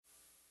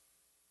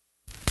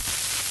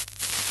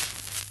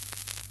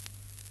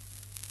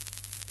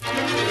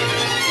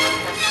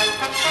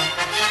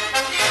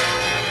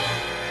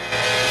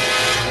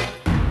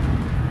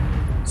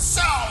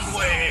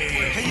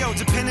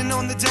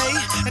the day,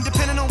 and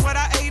depending on what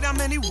I ate, I'm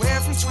anywhere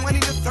from 20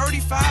 to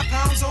 35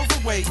 pounds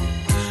overweight.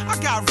 I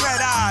got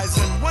red eyes,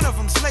 and one of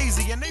them's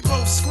lazy, and they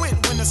both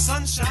squint when the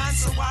sun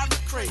shines, so I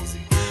look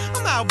crazy.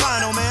 I'm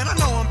albino, man, I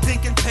know I'm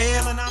pink and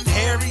pale, and I'm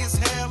hairy as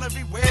hell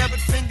everywhere but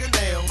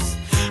fingernails.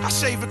 I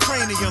shave a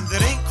cranium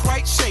that ain't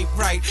quite shaped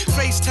right.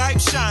 Face type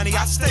shiny,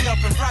 I stay up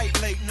and write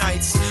late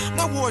nights.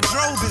 My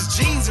wardrobe is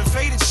jeans and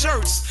faded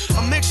shirts,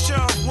 a mixture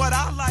of what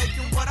I like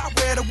and what I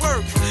wear to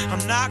work.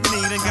 I'm not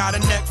neat and got a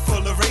neck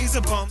full of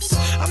razor bumps.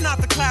 I'm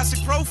not the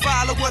classic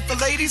profile of what the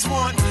ladies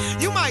want.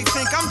 You might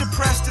think I'm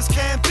depressed as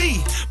can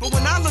be, but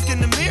when I look in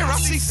the mirror, I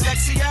see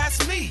sexy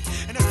ass me.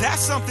 And if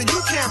that's something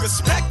you can't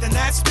respect, then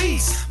that's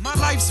peace. My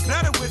life's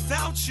better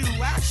without you,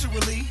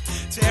 actually.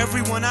 To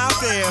everyone out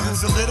there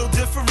who's a little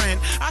different,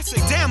 I say,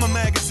 damn, a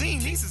magazine,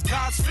 these is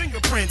God's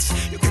fingerprints.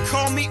 You can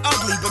call me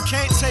ugly, but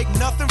can't take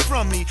nothing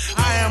from me.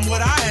 I am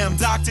what I am,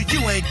 doctor,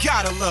 you ain't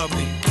gotta love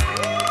me.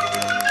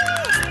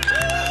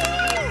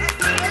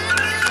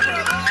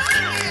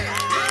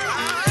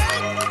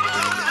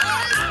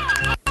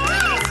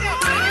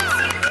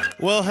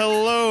 Well,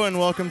 hello and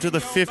welcome to the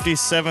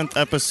 57th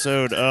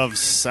episode of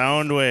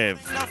Soundwave.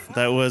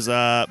 That was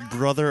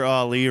Brother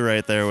Ali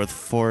right there with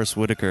Forrest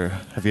Whitaker.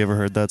 Have you ever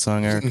heard that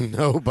song, Eric?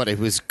 No, but it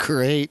was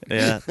great.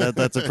 Yeah,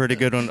 that's a pretty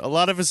good one. A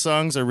lot of his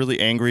songs are really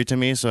angry to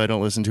me, so I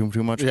don't listen to him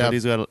too much. Yeah. But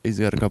he's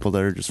got a couple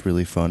that are just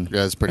really fun.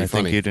 Yeah, it's pretty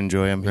funny. I think you'd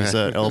enjoy him. He's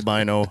an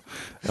albino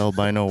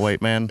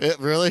white man.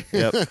 Really?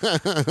 Yep.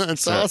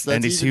 That's awesome.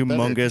 And he's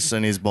humongous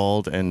and he's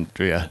bald, and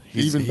yeah,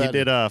 he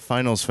did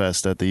Finals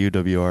Fest at the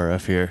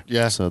UWRF here.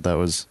 Yeah. So it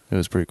was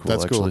pretty cool.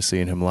 That's actually cool.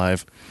 Seeing him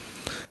live.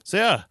 So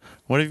yeah,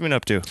 what have you been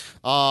up to?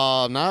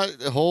 Not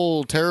a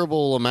whole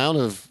terrible amount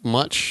of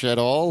much at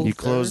all. You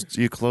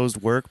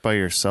closed work by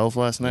yourself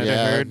last night,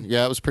 yeah, I heard.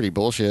 Yeah, it was pretty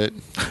bullshit.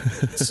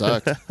 It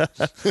sucked.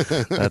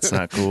 That's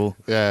not cool.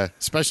 Yeah,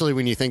 especially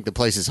when you think the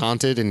place is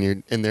haunted and you're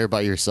in there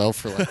by yourself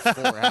for like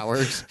 4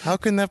 hours. How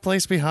can that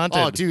place be haunted?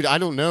 Oh, dude, I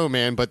don't know,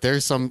 man, but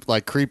there's some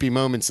like creepy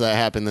moments that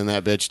happen in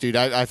that bitch, dude.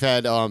 I've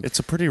had It's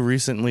a pretty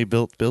recently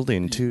built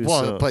building too.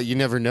 Well, so. but you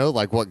never know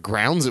like what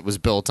grounds it was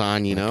built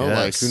on, you know?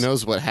 Like who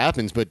knows what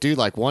happens, but dude,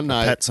 like one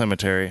night Pet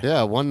cemetery.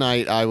 Yeah, one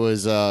night I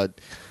was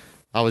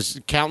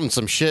counting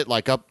some shit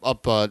like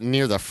up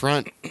near the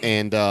front,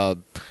 and I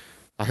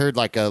heard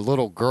like a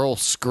little girl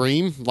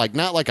scream, like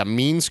not like a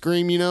mean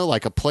scream, you know,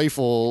 like a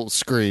playful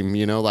scream,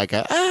 you know, like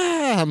a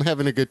I'm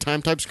having a good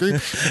time type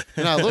scream.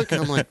 And I look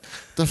and I'm like,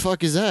 the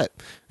fuck is that?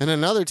 And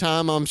another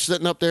time I'm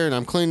sitting up there and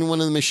I'm cleaning one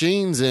of the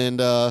machines,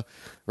 and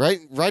right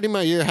in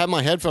my ear, had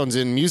my headphones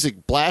in,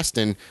 music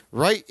blasting,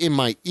 right in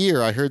my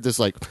ear I heard this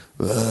like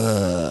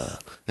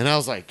and I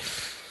was like,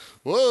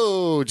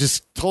 whoa,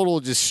 just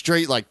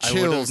straight like chills.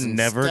 I would have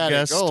never static.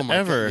 guessed oh my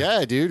ever. God.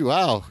 Yeah, dude.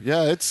 Wow.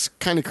 Yeah, it's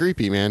kind of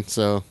creepy, man.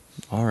 So,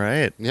 all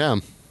right. yeah.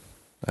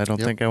 I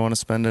don't think I want to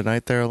spend a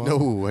night there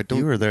alone. No, I don't.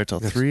 You were there till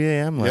 3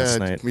 a.m. last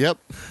night. Yep.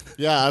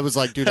 Yeah, I was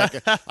like, dude,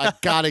 I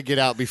got to get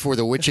out before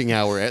the witching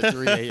hour at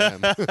 3 a.m.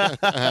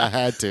 I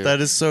had to.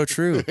 That is so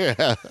true.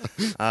 Yeah.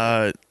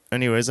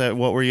 Anyways,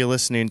 what were you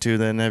listening to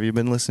then? Have you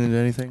been listening to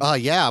anything?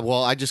 Yeah,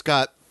 well, I just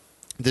got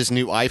this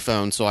new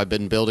iPhone, so I've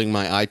been building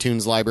my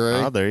iTunes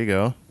library. Oh, there you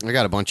go. I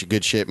got a bunch of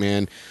good shit,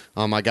 man.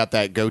 I got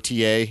that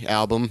Gautier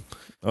album.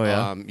 Oh,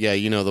 yeah? Yeah,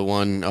 you know the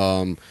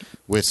one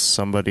with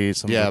somebody.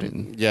 Yeah.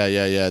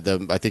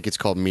 I think it's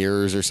called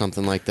Mirrors or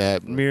something like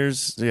that.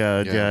 Mirrors,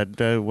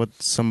 yeah.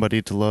 What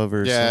Somebody to Love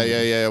or something.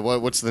 Yeah.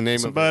 What's the name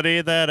Somebody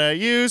of it? that I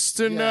used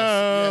to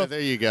know. Yeah, there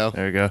you go.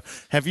 There you go.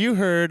 Have you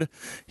heard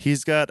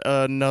he's got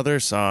another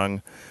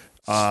song?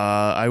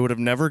 I would have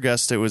never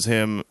guessed it was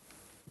him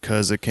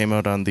because it came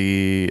out on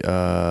the,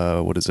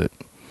 what is it?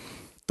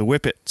 The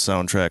Whip It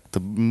soundtrack, the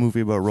movie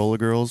about roller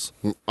girls.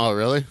 Oh,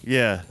 really?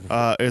 Yeah.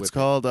 It's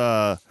called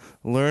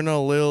Learn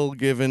a Lil,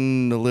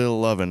 Giving a Lil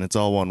Lovin'. It's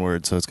all one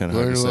word, so it's kind of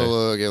hard to say. Learn a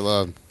Lil, Get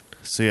Love.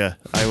 So yeah,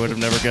 I would have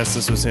never guessed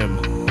this was him.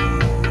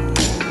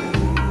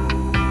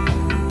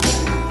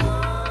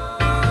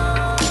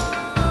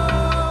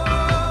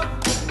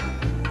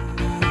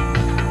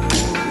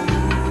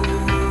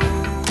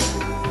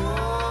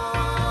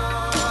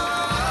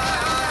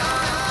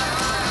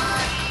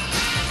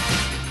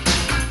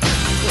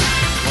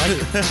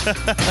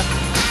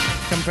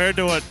 Compared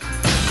to what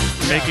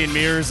making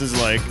mirrors is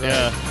like, right.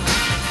 Yeah.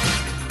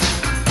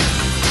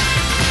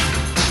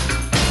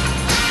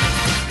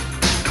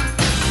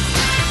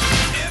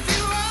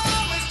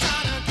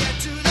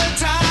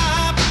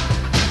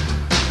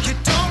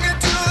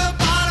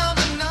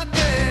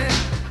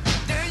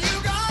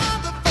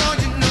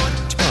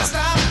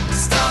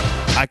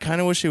 I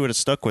kind of wish he would have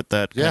stuck with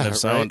that kind of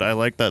sound. Right. I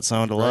like that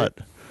sound a lot.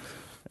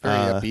 Very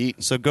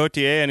upbeat. So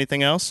Gautier,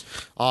 anything else?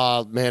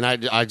 Man,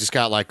 I just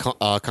got like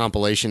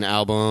compilation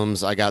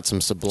albums. I got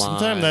some Sublime.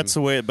 Sometimes that's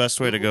the best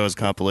way to go is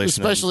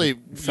compilation. Especially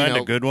find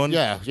a good one.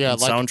 Yeah.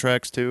 And like,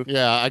 soundtracks too.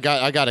 Yeah, I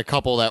got a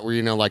couple that were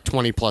like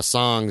 20 plus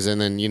songs,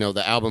 and then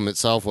the album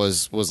itself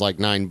was like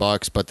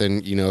 $9. But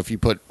then if you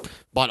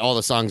bought all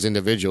the songs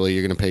individually,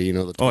 you're gonna pay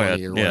the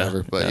 20 or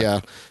whatever. But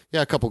yeah,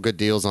 a couple good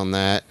deals on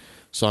that.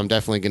 So I'm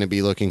definitely going to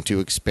be looking to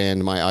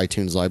expand my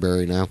iTunes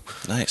library now.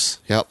 Nice.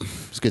 Yep,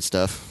 it's good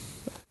stuff.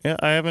 Yeah,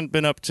 I haven't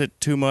been up to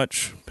too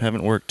much.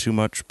 Haven't worked too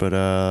much,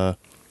 but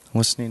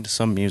listening to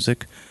some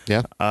music.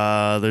 Yeah,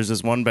 There's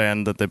this one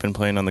band that they've been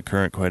playing on the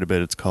Current quite a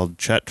bit. It's called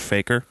Chet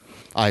Faker.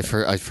 I've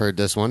heard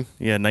this one.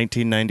 Yeah,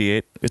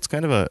 1998. It's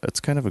kind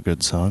of a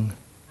good song.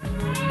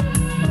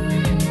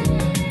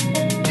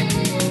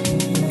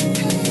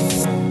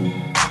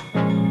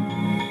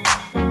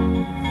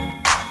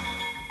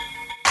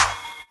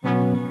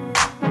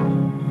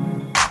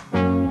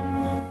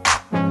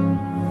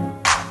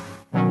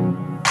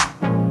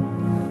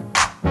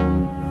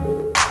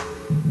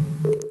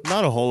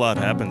 Not a whole lot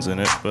happens in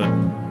it, but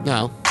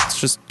No, it's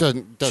just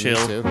doesn't chill.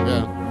 need to.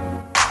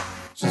 Yeah,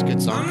 it's just a good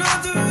I'm song.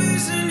 not the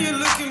reason you're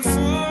looking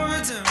for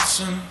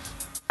redemption.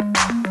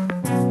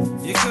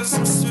 Your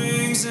custom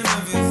strings and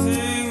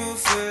everything will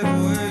fade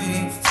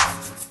away.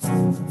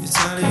 You're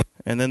telling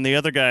And then the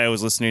other guy I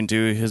was listening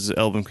to, his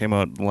album came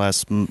out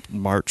last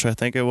March, I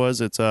think it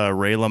was. It's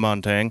Ray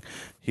LaMontagne.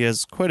 He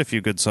has quite a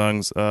few good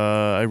songs.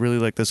 I really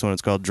like this one.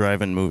 It's called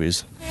Drive-In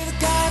Movies. The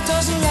guy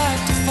doesn't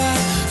like to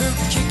fight.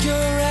 He'll kick your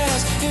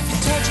ass if he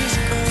touches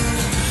a girl.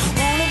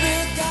 Wanna be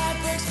a guy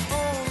breaks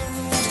all the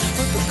rules,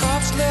 but the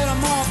cops let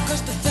him off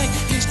 'cause they think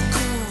he's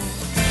cool.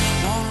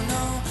 Wanna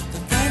know the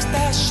things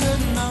that I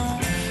shouldn't know.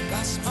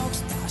 Got smokes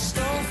that I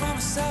stole from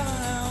a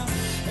 7-Eleven.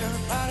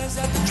 Everybody's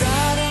at the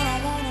drive-in, I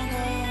wanna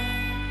go.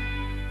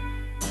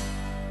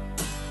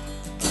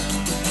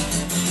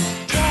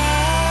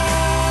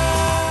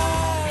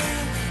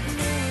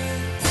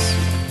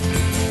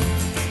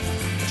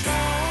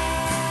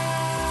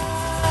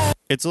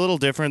 It's a little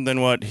different than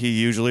what he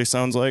usually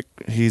sounds like.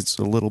 He's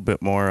a little bit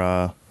more,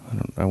 I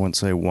wouldn't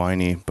say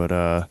whiny,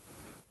 but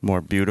more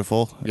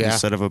beautiful. Yeah.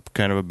 Instead of a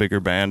kind of a bigger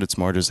band, it's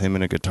more just him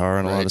and a guitar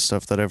and a lot Right. of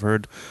stuff that I've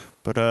heard.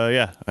 But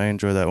yeah, I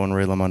enjoy that one,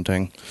 Ray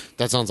LaMontagne.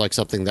 That sounds like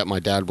something that my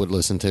dad would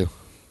listen to.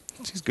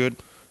 He's good.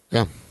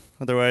 Yeah.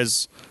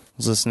 Otherwise, I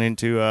was listening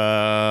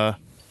to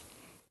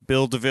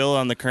Bill DeVille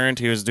on the Current.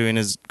 He was doing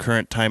his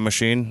Current Time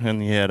Machine,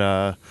 and he had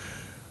a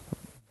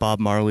Bob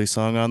Marley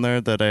song on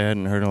there that I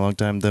hadn't heard in a long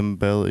time. Them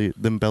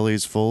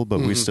bellies full, but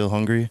we still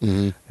hungry.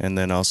 Mm-hmm. And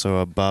then also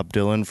a Bob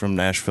Dylan from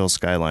Nashville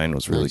Skyline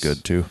was really Nice.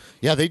 good too.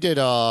 Yeah, they did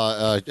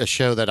a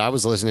show that I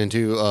was listening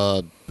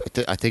to.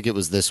 I think it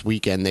was this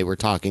weekend. They were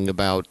talking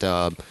about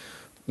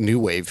New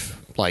Wave,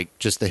 like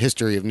just the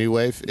history of New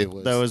Wave. It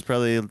was That was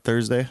probably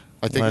Thursday.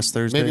 I think last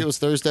Thursday. Maybe it was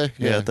Thursday.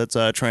 Yeah, that's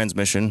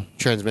Transmission.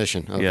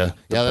 Transmission. Okay. Yeah, the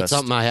yeah, that's best.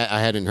 something I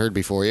hadn't heard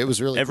before. It was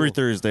really Every cool.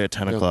 Thursday at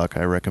 10 Yeah. o'clock.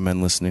 I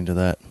recommend listening to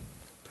that.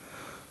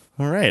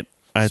 All right.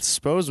 I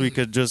suppose we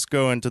could just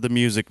go into the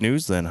music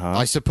news then, huh?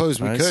 I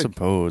suppose we I could.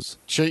 suppose.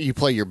 Shouldn't you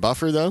play your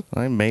buffer though?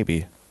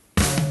 Maybe.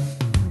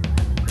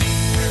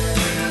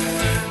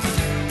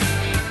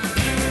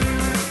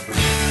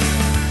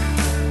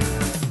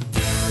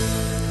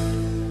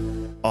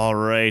 All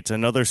right,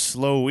 another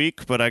slow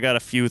week, but I got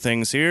a few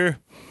things here.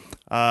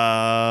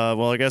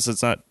 Well, I guess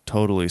it's not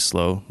totally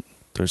slow.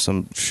 There's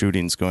some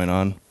shootings going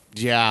on.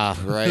 Yeah,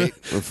 right.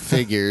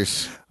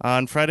 Figures.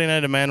 On Friday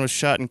night, a man was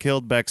shot and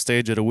killed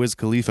backstage at a Wiz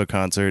Khalifa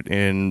concert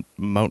in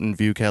Mountain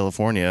View,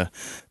 California.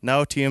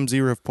 Now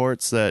TMZ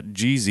reports that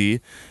Jeezy,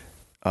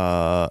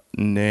 Young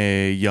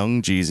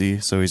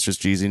Jeezy, so he's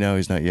just Jeezy now,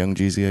 he's not Young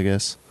Jeezy, I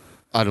guess.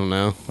 I don't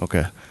know.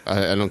 Okay.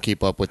 I don't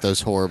keep up with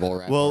those horrible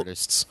rap Well,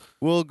 artists.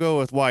 We'll go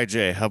with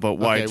YJ. How about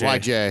YJ? Okay,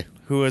 YJ.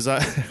 Who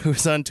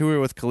was on tour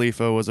with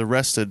Khalifa, was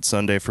arrested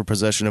Sunday for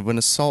possession of an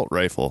assault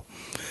rifle.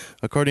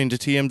 According to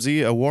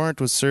TMZ, a warrant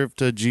was served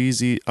to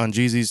Jeezy on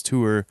Jeezy's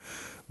tour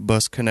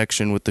bus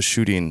connection with the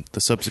shooting. The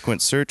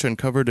subsequent search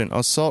uncovered an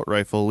assault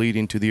rifle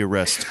leading to the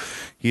arrest.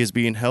 He is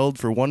being held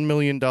for $1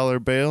 million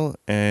bail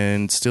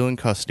and still in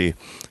custody.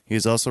 He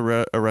was also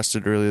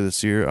arrested earlier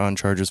this year on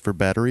charges for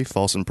battery,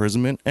 false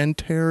imprisonment, and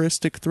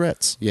terroristic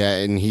threats. Yeah,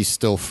 and he's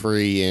still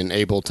free and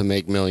able to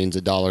make millions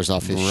of dollars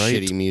off his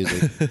Right. shitty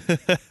music.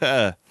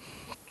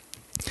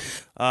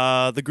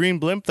 The green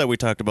blimp that we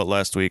talked about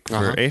last week for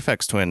Uh-huh.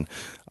 Aphex Twin.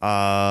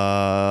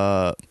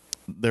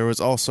 There was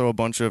also a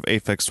bunch of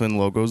Aphex Twin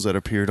logos that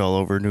appeared all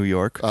over New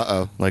York,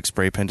 like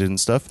spray painted and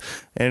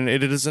stuff. And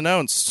it is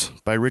announced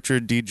by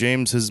Richard D.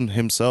 James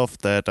himself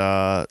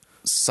that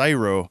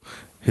Cyro,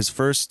 his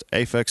first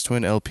Aphex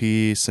Twin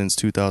LP since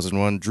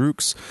 2001,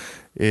 Drooks,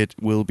 it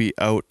will be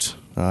out,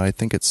 I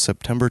think it's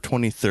September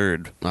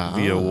 23rd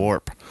via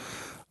Warp.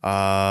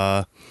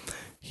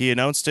 He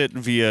announced it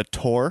via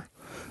Tor,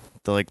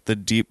 the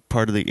deep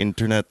part of the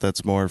internet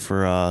that's more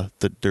for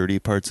the dirty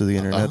parts of the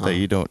internet that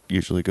you don't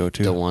usually go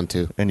to. Don't want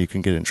to. And you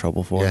can get in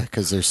trouble for. Yeah,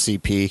 because there's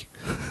CP.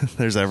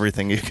 There's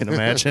everything you can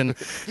imagine.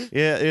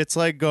 Yeah, it's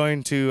like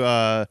going to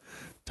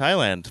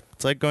Thailand.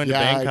 It's like going to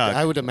Bangkok.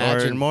 I would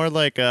imagine. Or more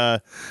like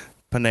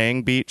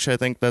Penang Beach, I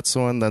think that's the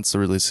one. That's the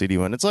really seedy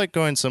one. It's like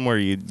going somewhere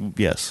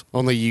yes.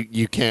 Only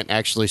you can't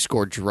actually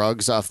score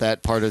drugs off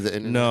that part of the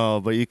internet. No,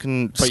 but you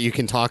can... But you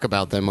can talk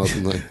about them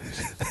openly.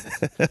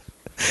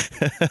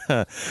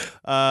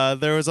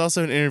 There was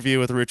also an interview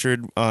with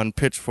Richard on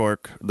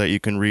Pitchfork that you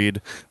can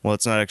read. Well,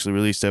 it's not actually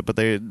released yet, but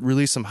they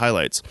released some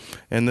highlights,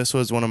 and this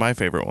was one of my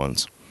favorite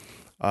ones.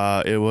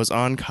 It was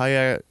on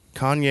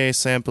Kanye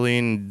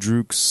sampling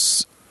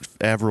Druke's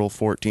Avril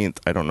 14th.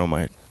 I don't know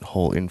my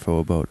whole info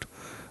about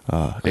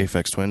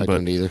Aphex Twin, I but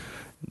don't either.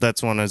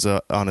 that's one is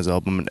on his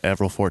album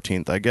Avril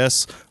 14th. I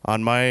guess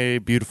on My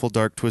Beautiful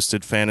Dark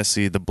Twisted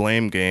Fantasy, the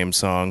Blame Game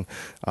song,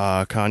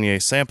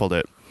 Kanye sampled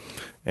it.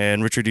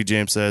 And Richard D.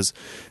 James says,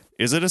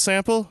 "Is it a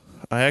sample?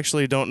 I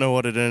actually don't know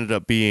what it ended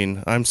up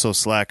being. I'm so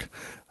slack.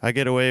 I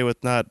get away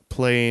with not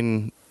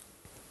playing..."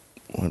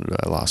 When did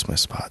I lost my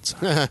spots?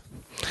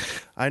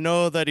 I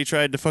know that he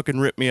tried to fucking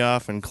rip me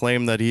off and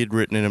claim that he'd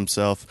written it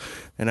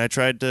himself, and I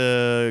tried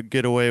to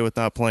get away with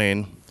not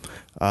playing.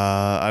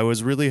 I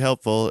was really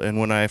helpful, and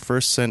when he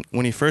first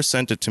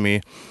sent it to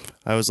me,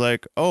 I was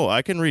like, "Oh,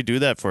 I can redo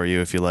that for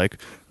you if you like,"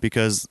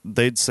 because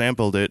they'd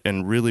sampled it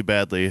and really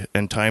badly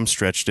and time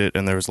stretched it,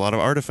 and there was a lot of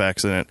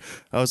artifacts in it.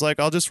 I was like,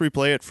 "I'll just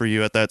replay it for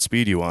you at that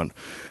speed you want."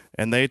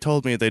 And they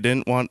told me they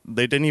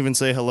didn't even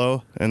say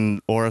hello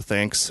or a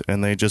thanks,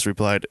 and they just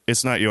replied,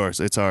 "It's not yours,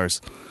 it's ours.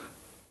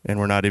 And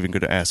we're not even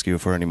going to ask you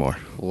for any more."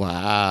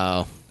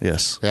 Wow.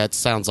 Yes. That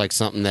sounds like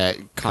something that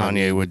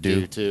Kanye would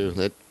do too.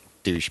 That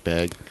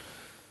douchebag.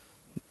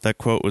 That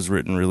quote was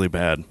written really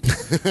bad.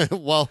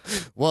 well,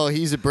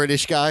 he's a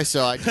British guy,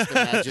 so I just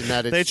imagine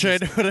that it's They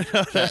tried to put it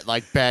out. that,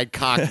 like, bad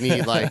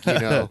Cockney, like, you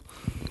know.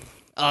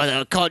 "Oh,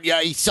 no,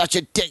 Kanye, he's such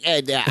a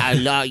dickhead.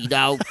 You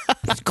know,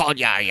 it's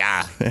Kanye,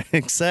 yeah."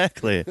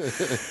 Exactly.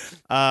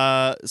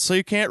 So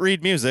you can't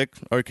read music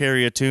or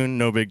carry a tune,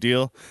 no big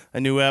deal. A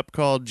new app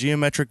called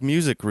Geometric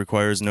Music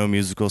requires no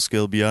musical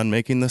skill beyond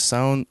making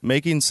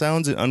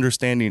sounds and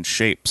understanding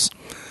shapes.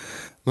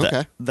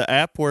 Okay. The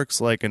app works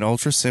like an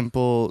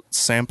ultra-simple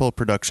sample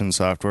production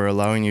software,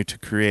 allowing you to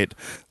create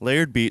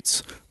layered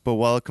beats, but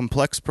while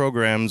complex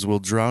programs will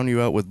drown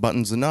you out with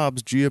buttons and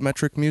knobs,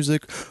 Geometric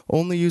Music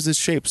only uses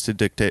shapes to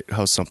dictate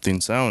how something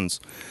sounds.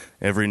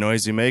 Every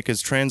noise you make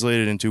is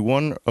translated into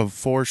one of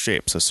four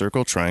shapes: a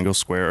circle, triangle,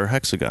 square, or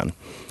hexagon.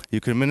 You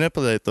can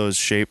manipulate those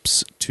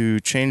shapes to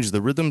change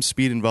the rhythm,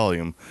 speed, and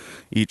volume.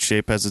 Each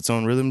shape has its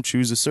own rhythm.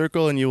 Choose a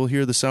circle and you will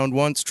hear the sound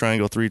once,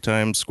 triangle 3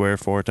 times, square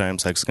 4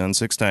 times, hexagon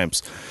 6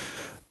 times.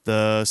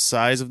 The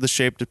size of the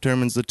shape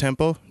determines the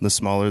tempo. The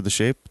smaller the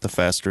shape, the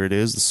faster it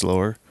is, the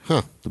slower,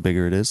 the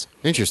bigger it is.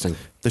 Interesting.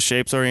 The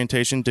shape's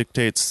orientation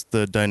dictates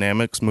the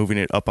dynamics. Moving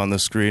it up on the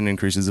screen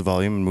increases the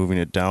volume, and moving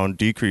it down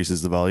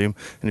decreases the volume.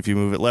 And if you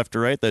move it left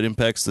or right, that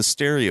impacts the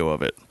stereo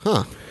of it.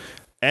 Huh.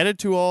 Added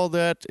to all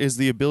that is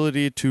the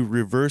ability to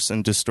reverse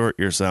and distort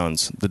your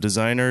sounds. The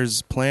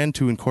designers plan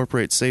to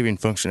incorporate saving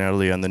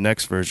functionality on the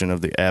next version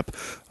of the app,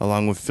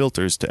 along with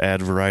filters to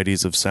add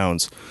varieties of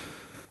sounds.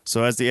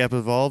 So as the app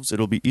evolves,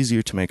 it'll be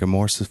easier to make a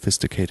more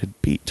sophisticated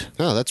beat.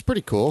 Oh, that's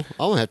pretty cool.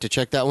 I'll have to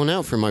check that one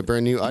out for my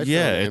brand new iPhone.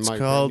 Yeah, and it's my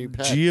called brand new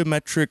pad.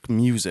 Geometric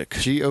Music.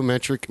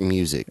 Geometric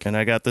Music. And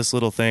I got this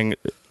little thing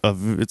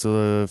it's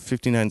a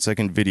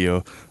 59-second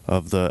video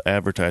of the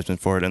advertisement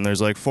for it, and there's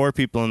like 4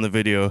 people in the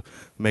video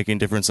making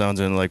different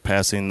sounds and like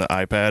passing the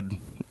iPad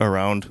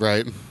around.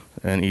 Right.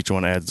 And each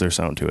one adds their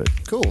sound to it.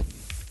 Cool.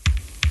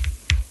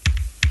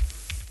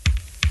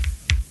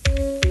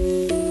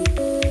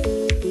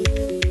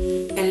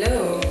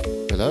 Hello.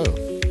 Hello.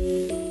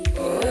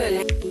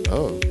 Hola.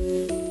 Oh.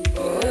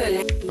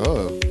 Hola.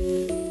 Oh.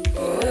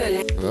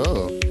 Hola.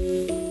 Oh.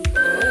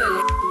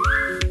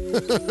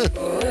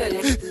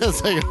 Hola.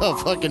 That's like a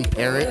fucking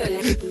parrot.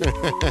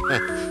 Hola.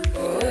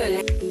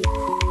 Hola.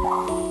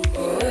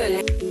 Hola.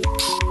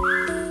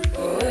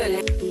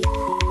 Hola.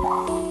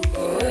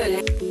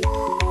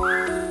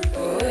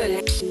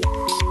 Hola.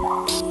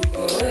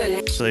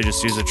 Hola. So they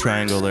just use a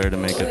triangle there to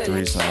make it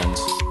 3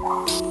 sounds.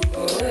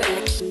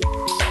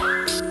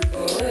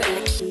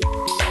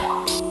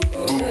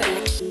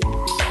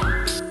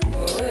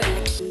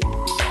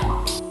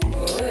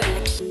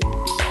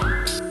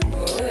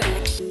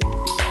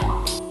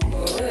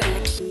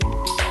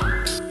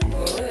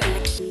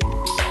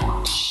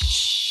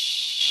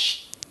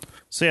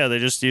 So yeah, they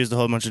just used a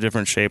whole bunch of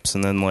different shapes,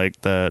 and then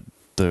like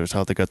there's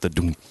how they got the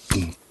doom,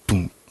 boom,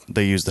 boom.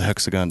 They used the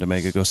hexagon to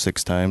make it go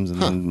 6 times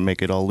and then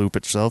make it all loop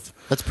itself.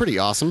 That's pretty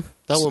awesome.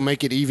 That will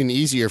make it even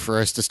easier for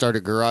us to start a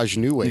Garage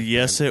New Wave.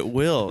 Yes, it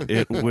will.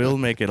 It will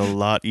make it a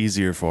lot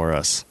easier for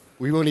us.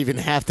 We won't even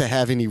have to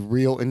have any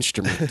real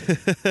instrument.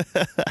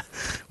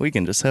 We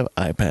can just have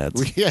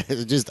iPads. Yeah,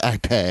 just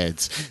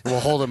iPads. We'll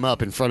hold them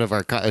up in front of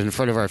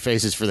our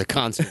faces for the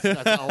concert.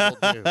 That's all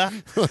we'll do.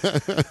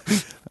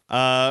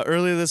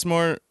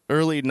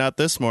 early, not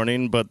this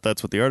morning, but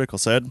that's what the article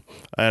said.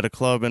 At a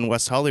club in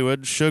West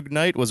Hollywood, Suge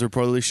Knight was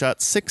reportedly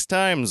shot 6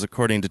 times,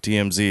 according to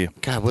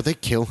TMZ. God, will they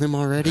kill him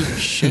already?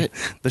 Shit.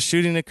 The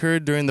shooting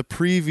occurred during the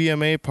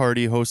pre-VMA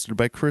party hosted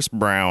by Chris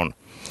Brown.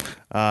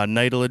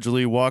 Knight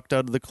allegedly walked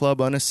out of the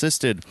club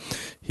unassisted.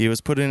 He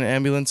was put in an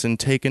ambulance and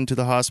taken to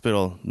the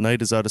hospital.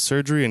 Knight is out of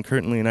surgery and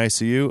currently in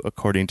ICU,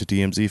 according to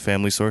TMZ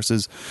family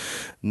sources.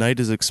 Knight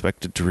is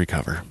expected to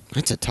recover.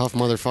 That's a tough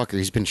motherfucker.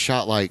 He's been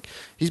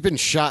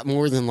shot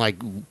more than like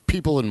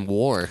people in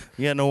war.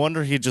 Yeah, no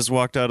wonder he just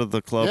walked out of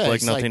the club like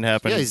he's nothing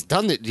happened. Yeah, he's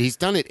done it. He's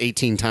done it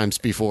 18 times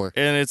before.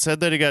 And it said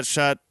that he got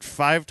shot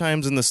 5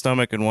 times in the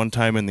stomach and 1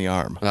 time in the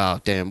arm.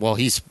 Oh, damn. Well,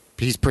 he's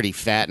pretty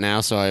fat now,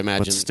 so I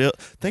imagine. But still,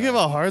 think of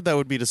how hard that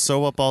would be to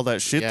sew up all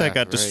that shit Yeah, that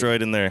got right.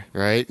 destroyed in there.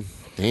 Right?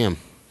 Damn.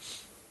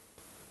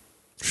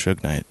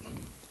 Suge Knight.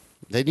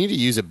 They need to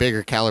use a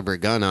bigger caliber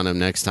gun on him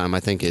next time, I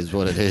think is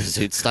what it is.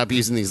 Dude, stop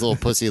using these little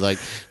pussy like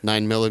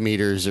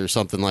 9mm or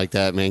something like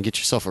that, man. Get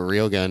yourself a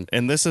real gun.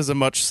 And this is a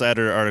much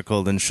sadder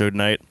article than Suge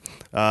Knight.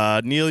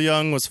 Neil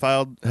Young has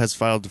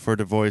filed for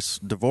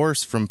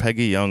divorce from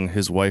Peggy Young,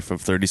 his wife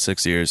of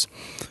 36 years.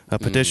 A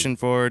petition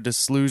for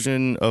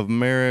dissolution of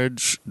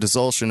marriage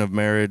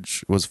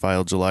was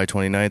filed July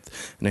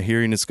 29th, and a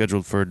hearing is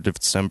scheduled for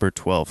December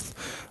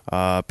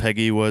 12th.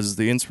 Peggy was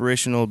the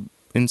inspiration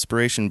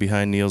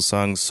behind Neil's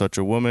songs Such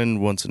a Woman,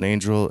 Once an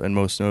Angel, and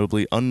most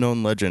notably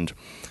Unknown Legend.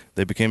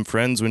 They became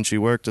friends when she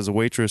worked as a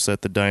waitress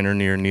at the diner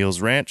near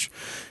Neil's ranch.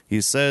 He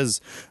says,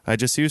 I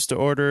used to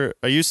order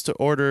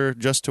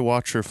just to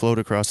watch her float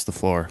across the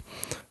floor.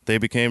 They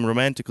became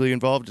romantically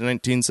involved in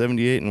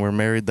 1978 and were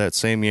married that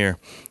same year.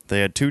 They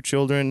had 2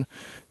 children.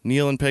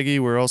 Neil and Peggy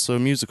were also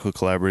musical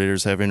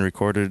collaborators, having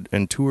recorded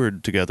and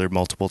toured together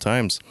multiple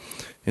times.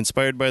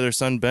 Inspired by their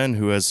son Ben,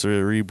 who has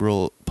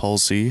cerebral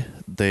palsy,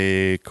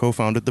 they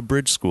co-founded the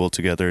Bridge School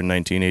together in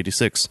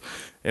 1986.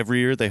 Every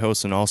year they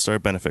host an all-star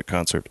benefit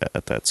concert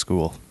at that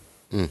school.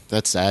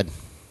 That's sad.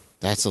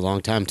 That's a long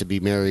time to be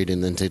married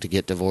and then to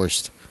get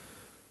divorced.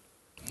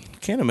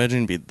 Can't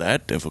imagine it'd be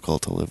that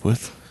difficult to live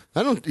with.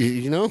 I don't,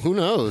 who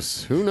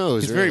knows? Who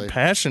knows? He's really? very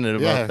passionate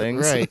about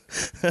things. Right.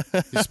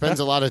 He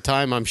spends a lot of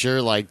time, I'm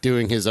sure, like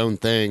doing his own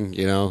thing.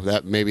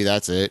 Maybe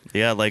that's it.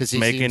 Yeah, like 'Cause he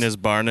making seems- his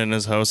barn in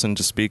his house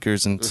into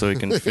speakers, and so he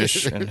can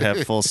fish and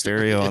have full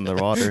stereo on the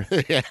water.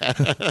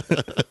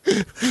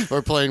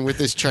 Or playing with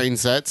his train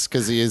sets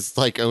because he is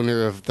like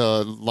owner of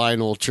the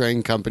Lionel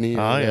Train Company. Or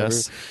whatever.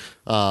 Yes.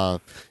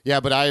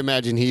 But I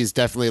imagine he's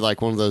definitely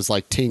like one of those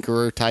like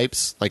tinkerer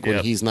types. Like when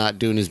Yep. he's not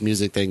doing his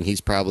music thing,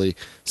 he's probably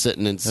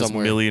sitting in Has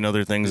somewhere. a million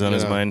other things on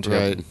his mind. Too.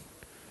 Right.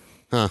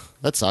 Huh.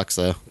 That sucks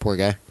though. Poor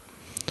guy.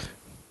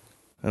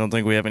 I don't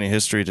think we have any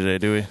history today,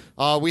 do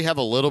we? We have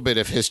a little bit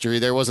of history.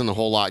 There wasn't a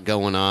whole lot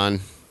going on.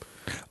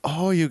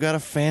 Oh, you got a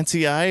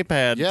fancy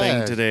iPad Yeah,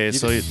 thing today. you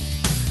So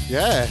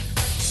Yeah.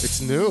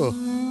 It's new.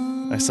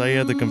 I saw you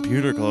had the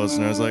computer closed,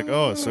 and I was like,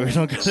 oh, so we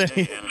don't got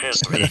any.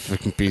 What a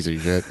fucking piece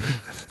of shit.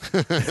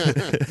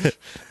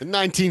 In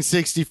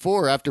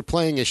 1964, after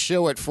playing a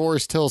show at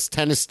Forest Hills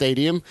Tennis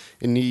Stadium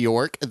in New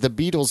York, the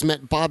Beatles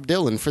met Bob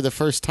Dylan for the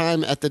first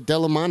time at the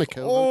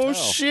Delmonico Oh, Hotel.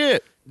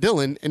 shit.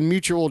 Dylan and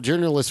mutual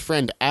journalist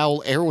friend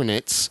Al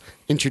Erwinitz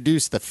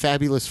introduced the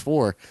Fabulous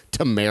Four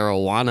to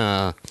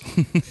marijuana.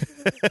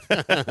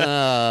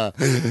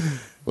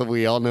 What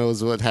we all know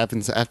is what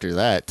happens after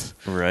that.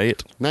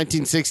 Right.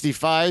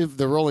 1965,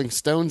 the Rolling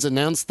Stones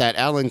announced that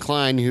Alan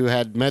Klein, who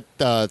had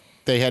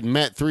they had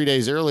met 3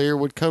 days earlier,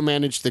 would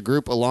co-manage the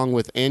group along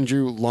with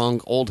Andrew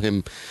Long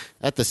Oldham.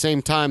 At the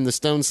same time, the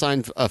Stones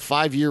signed a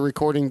 5-year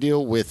recording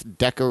deal with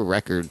Decca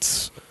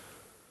Records.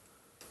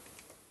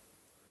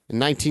 In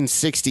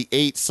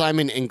 1968,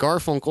 Simon and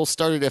Garfunkel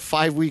started a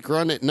 5-week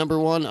run at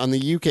 #1 on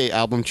the UK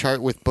album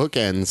chart with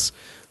Bookends.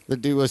 The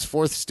duo's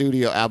 4th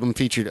studio album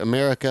featured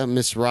America,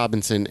 Miss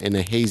Robinson, and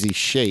A Hazy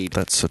Shade.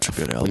 That's such a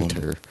good album.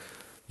 Winter.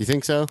 You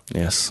think so?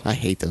 Yes. I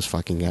hate those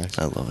fucking guys.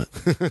 I love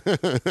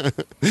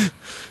it.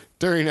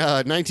 During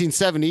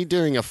 1970,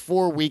 during a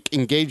 4-week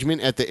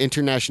engagement at the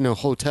International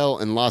Hotel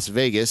in Las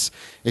Vegas,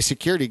 a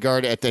security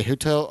guard at the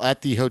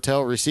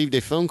hotel received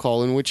a phone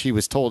call in which he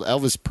was told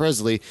Elvis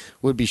Presley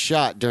would be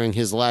shot during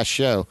his last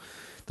show.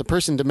 The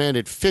person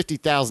demanded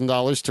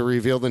 $50,000 to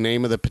reveal the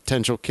name of the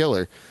potential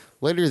killer.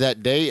 Later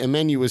that day, a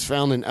menu was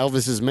found in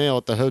Elvis's mail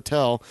at the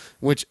hotel,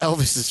 in which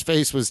Elvis's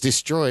face was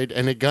destroyed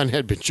and a gun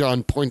had been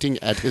drawn pointing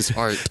at his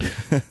heart.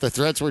 The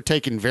threats were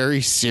taken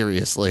very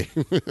seriously.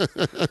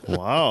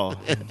 Wow.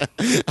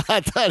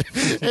 I thought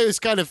it was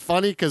kind of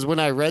funny because when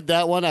I read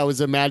that one, I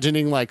was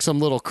imagining like some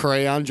little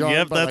crayon drawing.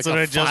 Yep, by, that's like, what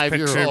a I just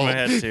pictured in 5-year-old. my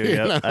head, too.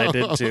 Yep, I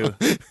did, too.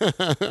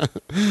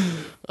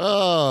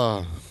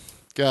 Oh,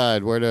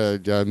 God,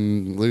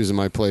 I'm losing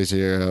my place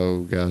here.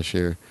 Oh, gosh,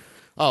 here.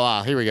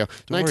 Oh, here we go.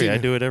 Don't worry, I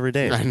do it every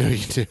day. I know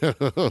you do.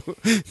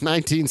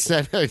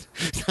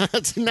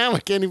 1970. Now I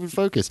can't even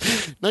focus.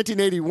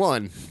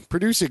 1981.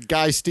 Producer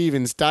Guy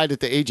Stevens died at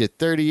the age of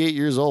 38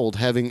 years old,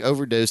 having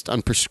overdosed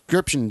on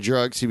prescription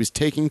drugs he was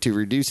taking to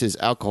reduce his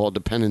alcohol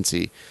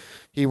dependency.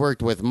 He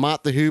worked with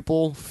Mott the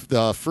Hoople,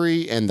 The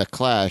Free, and The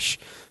Clash.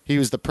 He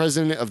was the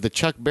president of the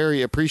Chuck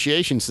Berry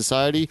Appreciation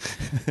Society,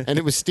 and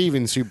it was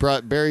Stevens who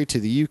brought Berry to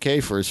the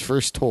UK for his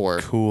first tour.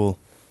 Cool.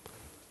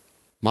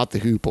 Mott the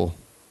Hoople.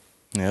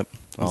 Yep.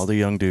 All the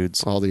young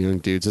dudes. All the young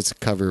dudes. It's a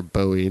cover of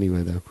Bowie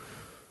anyway, though.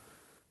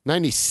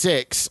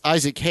 96,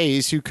 Isaac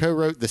Hayes, who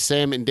co-wrote the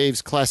Sam and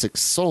Dave's classic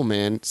Soul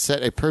Man,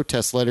 sent a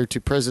protest letter to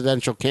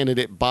presidential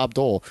candidate Bob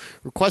Dole,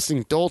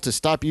 requesting Dole to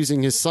stop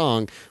using his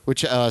song,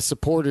 which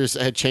supporters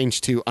had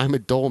changed to I'm a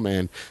Dole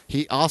Man.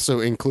 He also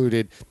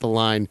included the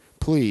line,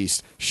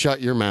 please shut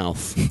your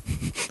mouth.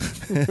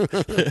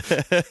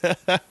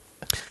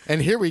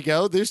 And here we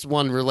go. There's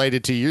one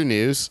related to your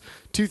news.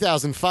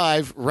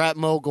 2005, rap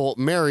mogul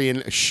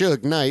Marion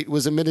Suge Knight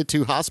was admitted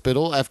to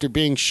hospital after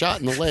being shot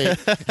in the leg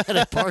at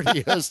a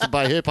party hosted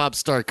by hip-hop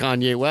star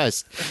Kanye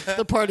West.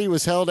 The party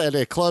was held at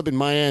a club in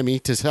Miami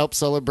to help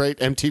celebrate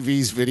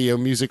MTV's Video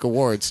Music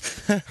Awards.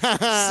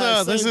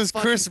 So this is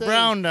Chris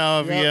Brown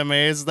now of Yep.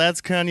 VMAs. That's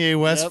Kanye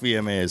West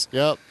Yep. VMAs.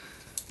 Yep.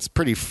 It's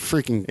pretty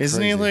freaking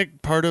Isn't he crazy.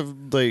 like part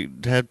of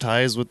like have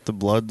ties with the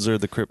Bloods or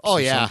the Crips? Oh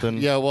or yeah,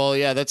 something? yeah. Well,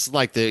 yeah. That's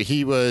like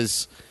he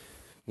was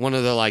one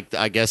of the like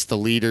I guess the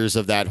leaders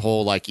of that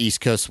whole like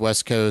East Coast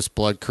West Coast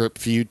Blood Crip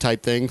feud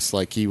type things.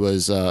 Like he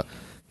was.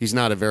 He's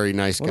not a very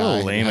nice What a guy.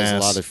 He lame has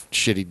ass. a lot of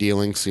shitty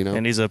dealings. You know.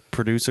 And he's a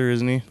producer,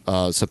 isn't he?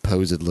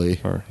 Supposedly.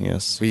 Or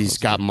yes, He's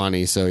got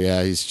money, so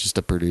yeah, he's just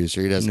a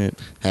producer. He doesn't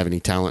Yeah. have any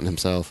talent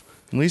himself.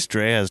 At least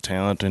Dre has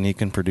talent and he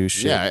can produce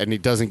shit. Yeah, and he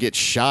doesn't get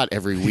shot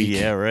every week.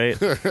 Yeah,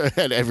 right.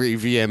 At every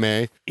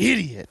VMA.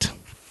 Idiot.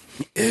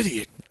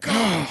 Idiot.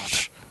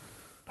 Gosh.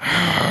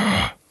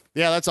 Yeah,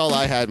 that's all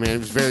I had, man. It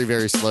was very,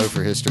 very slow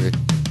for history.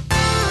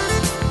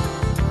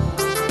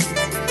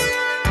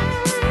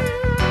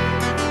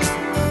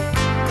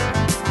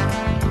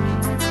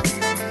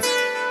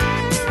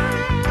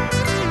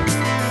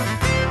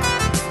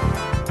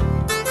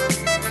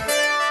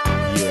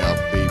 Yeah,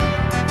 baby.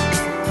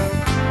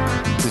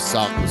 This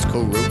song was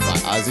co-wrote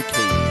by Isaac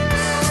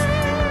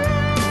Hayes.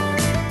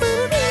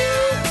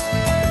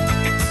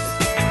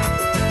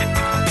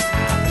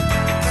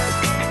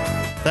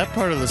 That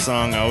part of the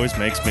song always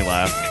makes me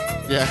laugh.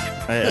 Yeah.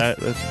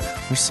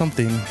 There's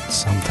something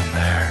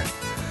there.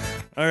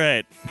 All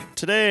right.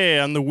 Today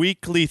on the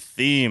weekly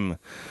theme,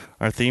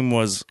 our theme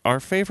was our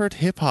favorite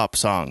hip hop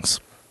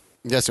songs.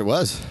 Yes, it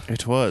was.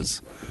 It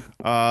was.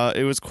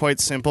 It was quite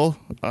simple,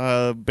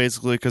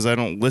 basically because I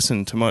don't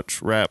listen to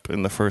much rap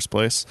in the first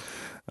place,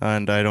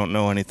 and I don't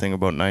know anything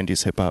about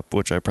 90s hip-hop,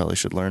 which I probably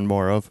should learn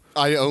more of.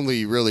 I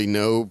only really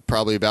know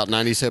probably about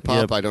 90s hip-hop.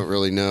 Yep. I don't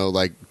really know,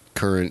 like,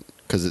 current,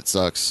 because it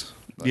sucks.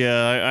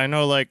 Yeah, I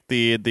know like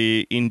the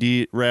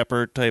indie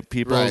rapper type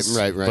people,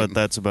 Right. but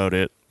that's about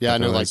it. Yeah, I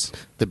know, like, Otherwise-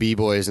 the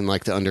B-boys and,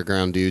 like, the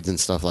underground dudes and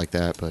stuff like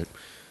that, but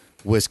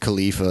Wiz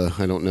Khalifa,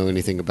 I don't know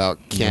anything about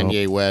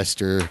Kanye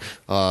West or,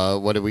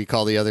 what do we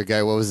call the other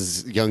guy? What was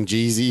his, Young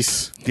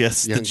Jeezys?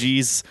 Yes, Young- the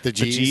G's. the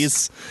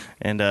Gs.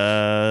 And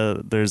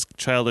there's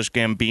Childish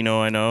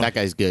Gambino, I know. That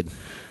guy's good.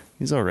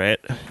 He's all right.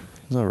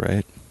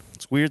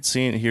 It's weird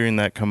hearing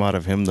that come out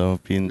of him,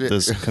 though, being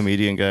this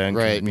comedian guy on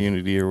Right.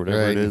 Community or whatever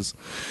Right. it is.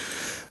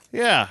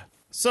 Yeah.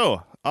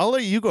 So I'll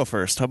let you go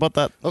first. How about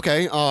that?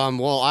 Okay,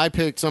 well, I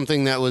picked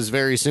something that was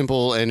very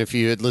simple, and if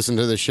you had listened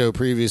to the show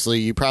previously,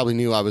 you probably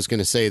knew I was going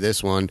to say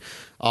this one.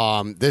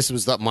 This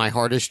was my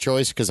hardest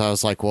choice because I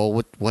was like, well,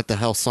 what the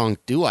hell song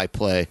do I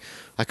play?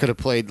 I could have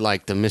played,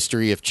 like, The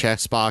Mystery of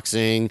Chess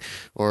Boxing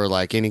or,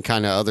 like, any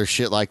kind of other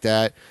shit like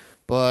that,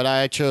 but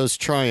I chose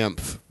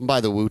Triumph by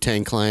the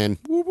Wu-Tang Clan.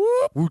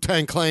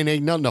 Wu-Tang Clan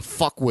ain't nothing to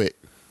fuck with.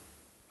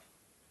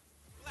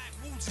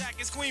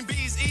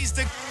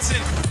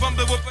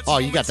 Oh,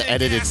 you got the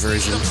edited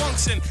version.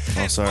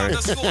 Oh, sorry.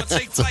 It's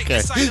okay.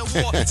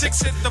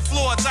 Six hit the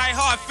floor, die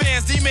hard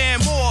fans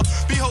demand more.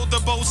 Behold the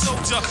bold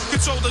soldier,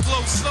 control the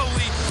glow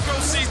slowly.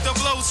 Proceeds the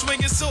blow,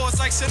 swinging swords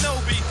like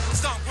Shinobi.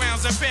 Stomp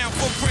grounds and found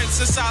footprints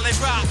in solid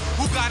rock.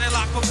 Who got it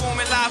locked,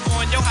 performing live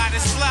on your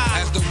hottest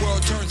fly? As the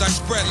world turns, I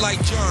spread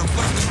like germ.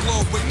 Flood the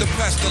globe with the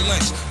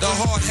pestilence. The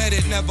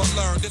hard-headed never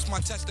learn. This my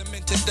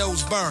testament to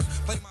those burn.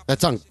 Play my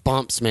That song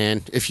bumps,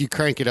 man. If you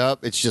crank it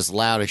up, it's just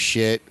loud as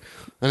shit.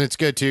 And it's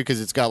good, too,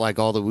 because it's got, like,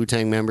 all the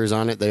Wu-Tang members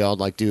on it. They all,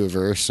 like, do a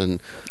verse, and,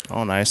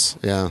 Oh, nice.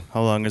 yeah.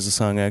 How long is the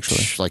song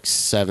actually? Like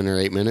 7 or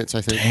 8 minutes,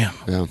 I think. Damn.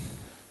 Yeah.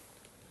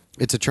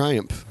 It's a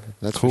triumph.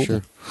 That's Cool. for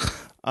sure.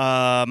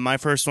 My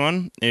first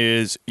one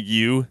is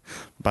You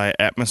by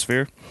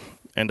Atmosphere.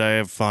 And I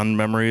have fond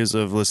memories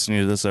of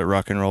listening to this at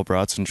Rock and Roll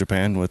Brats in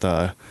Japan with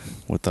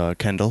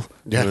Kendall, who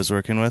Yeah. I was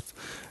working with.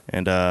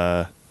 And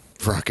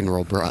Rock and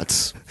roll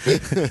brats.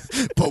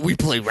 But we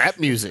play rap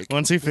music.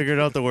 once he figured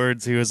out the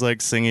words, he was like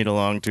singing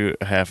along to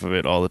half of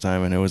it all the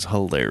time, and it was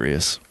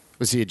hilarious.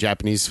 Was he a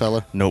Japanese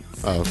fella? Nope.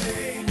 Oh.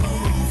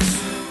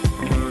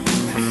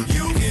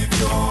 You give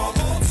your all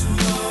to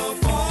love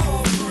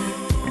fall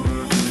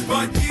through.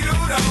 But you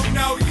don't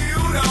know, you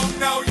don't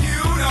know,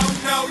 you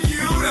don't know,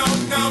 you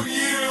don't know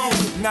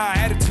you. Nah,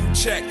 attitude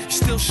check. You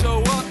still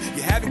show up,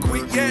 you haven't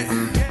quit yet.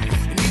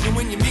 And even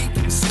when you meet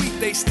them sweet,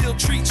 they still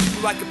treat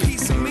you like a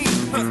piece of meat.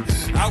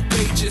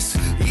 Outrageous.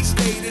 Each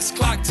day this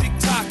clock tick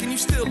tock and you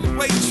still a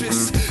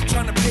waitress.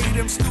 trying to pay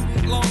them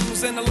student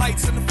loans and the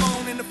lights and the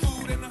phone and the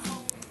food and the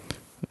home.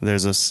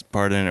 There's a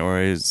part in it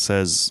where he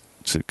says,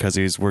 because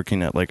he's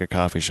working at like a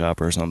coffee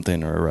shop or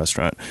something or a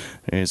restaurant,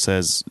 and he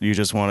says, "You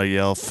just want to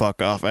yell,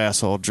 fuck off,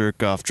 asshole,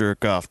 jerk off,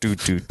 do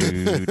do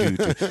do do."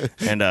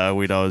 And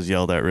we'd always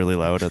yell that really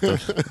loud at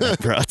the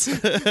brats.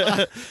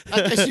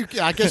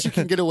 I guess you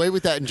can get away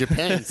with that in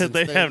Japan. Since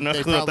They have no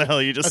clue what the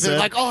hell you just they're said.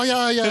 like, oh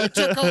yeah,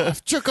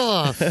 jerk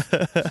off.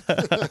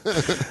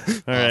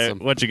 All right, awesome.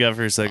 what you got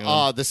for your second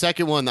one? The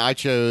second one that I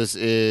chose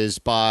is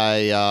by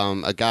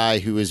a guy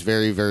who was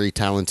very, very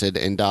talented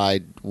and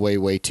died way,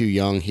 way too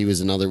young. He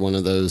was another one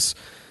of those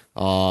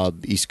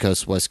East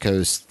Coast, West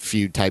Coast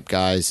feud type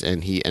guys,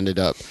 and he ended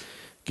up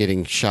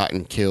getting shot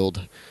and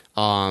killed.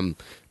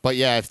 But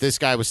yeah, if this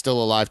guy was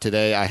still alive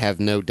today, I have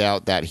no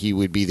doubt that he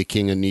would be the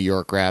king of New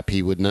York rap.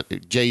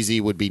 Jay-Z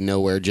would be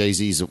nowhere.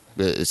 Jay-Z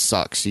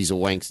sucks. He's a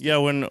wank. Yeah,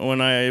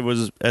 when I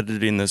was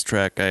editing this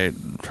track, I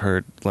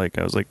heard, I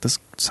was like, this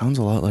sounds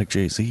a lot like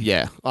Jay-Z.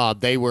 Yeah,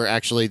 they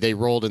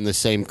rolled in the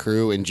same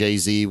crew, and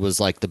Jay-Z was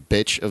like the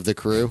bitch of the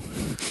crew.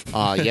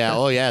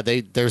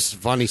 There's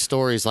funny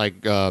stories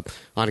like on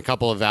a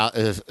couple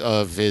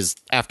of his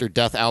After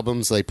Death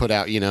albums they put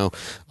out,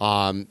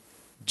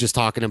 just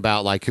talking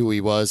about like who he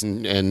was,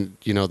 and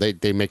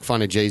they make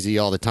fun of Jay-Z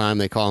all the time.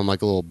 They call him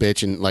like a little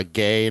bitch and like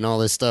gay and all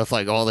this stuff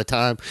like all the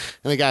time.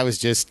 And the guy was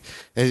just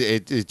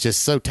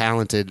just so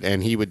talented,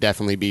 and he would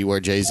definitely be where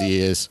Jay-Z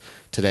is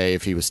today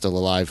if he was still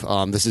alive.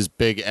 This is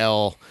Big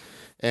L,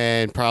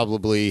 and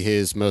probably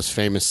his most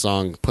famous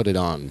song, "Put It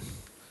On."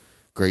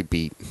 Great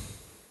beat.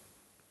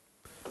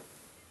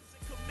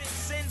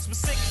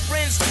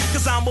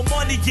 Cause I'm a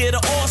money getter,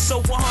 also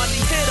a honey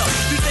hitter.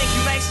 You think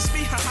you nice as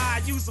me? Haha,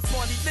 I use a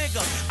funny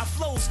nigga. I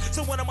flows,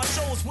 so one of my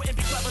shows wouldn't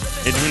be clever than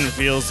this. It even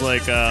feels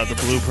like the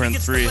Blueprint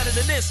 3.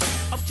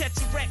 I'm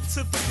catching wreck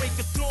to the break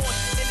of dawn.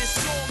 And it's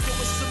strong, it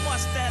was so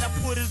much that I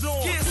put it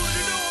on. Yeah, put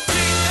it on,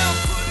 Big L,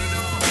 put it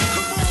on.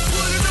 Come on,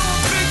 put it on,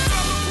 big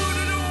fella, put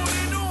it on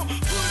and on.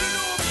 Put it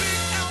on,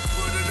 Big L,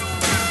 put it on.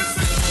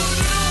 Represent, put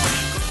it on.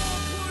 Come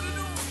on, put it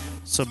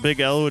on. So Big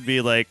L would be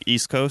like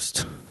East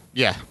Coast,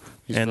 Yeah.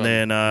 He's and from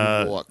then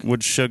New York.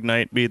 would Suge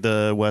Knight be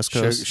the West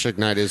Coast? Suge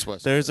Knight is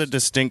West. There's a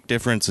distinct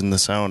difference in the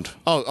sound,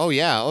 Oh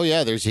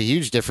yeah. There's a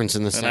huge difference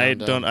in the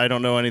and sound. I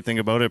don't know anything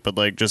about it, but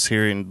like just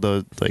hearing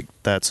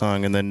that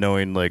song and then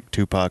knowing like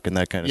Tupac and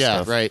that kind of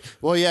stuff. Yeah, right.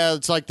 Well, yeah,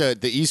 it's like the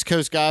East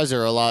Coast guys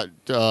are a lot.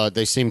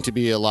 They seem to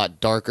be a lot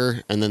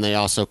darker, and then they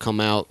also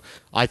come out.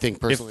 I think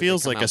It personally,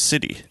 feels they come like a out-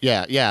 city.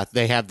 Yeah.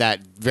 They have that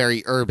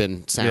very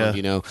urban sound,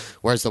 Yeah.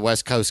 Whereas the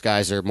West Coast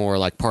guys are more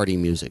like party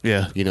music.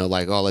 Yeah.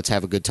 Like, oh, let's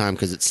have a good time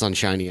because it's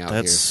sunshiny out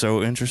That's here.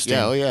 so interesting.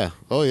 Yeah.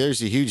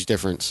 There's a huge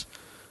difference.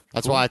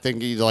 That's why I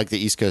think like the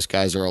East Coast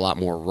guys are a lot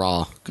more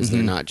raw because Mm-hmm.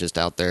 they're not just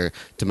out there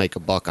to make a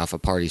buck off a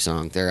party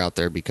song. They're out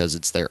there because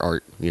it's their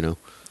art.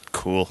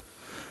 Cool.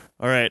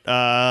 All right.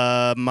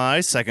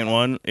 My second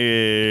one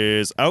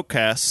is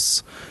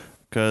Outcasts,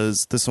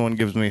 because this one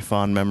gives me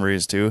fond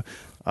memories too.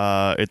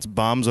 It's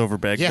Bombs Over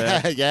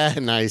Baghdad. Yeah,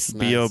 nice.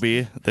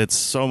 B.O.B. It's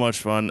so much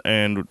fun,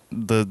 and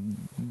the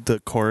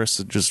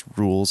chorus just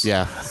rules.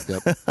 Yeah,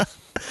 yep.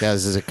 Yeah,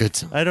 this is a good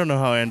song. I don't know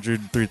how Andrew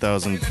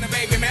 3000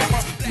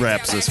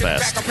 raps this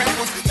fast.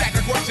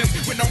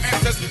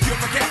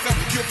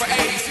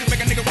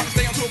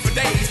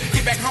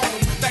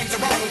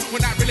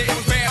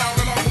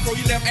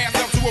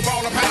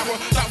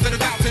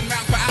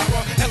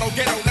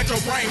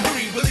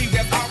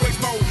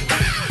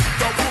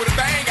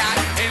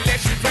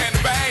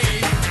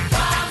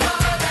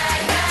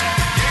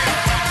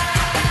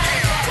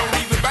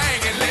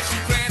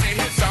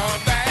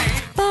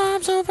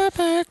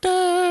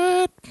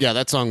 Yeah,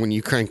 that song, when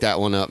you crank that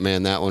one up,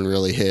 man, that one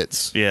really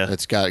hits. Yeah.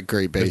 It's got a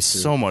great bass. It's to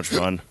it. so much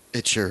fun.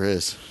 It sure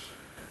is.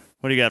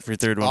 What do you got for your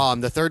third one?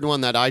 The third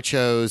one that I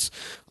chose,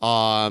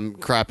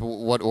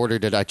 what order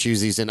did I choose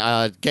these in?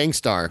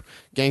 Gangstar.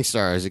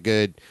 Gangstar is a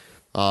good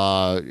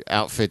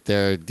outfit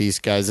there. These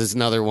guys. There's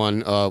another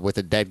one with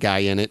a dead guy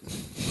in it.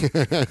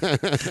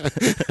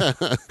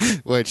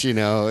 Which,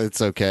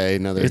 it's okay.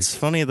 It's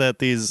funny that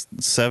these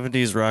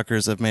 70s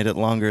rockers have made it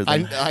longer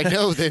than I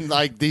know than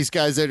like these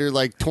guys that are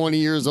like 20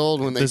 years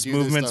old when they this do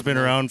movement's stuff been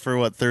now. around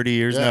for 30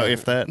 years now,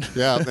 if that.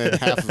 Yeah, and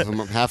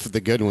half of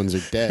the good ones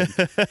are dead.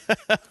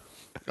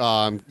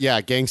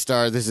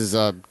 Gangstar. This is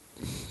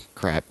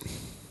crap.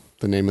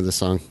 The name of the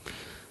song,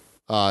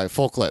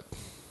 Full Clip.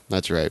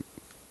 That's right.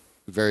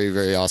 Very,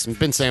 very awesome.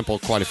 Been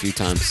sampled quite a few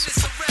times.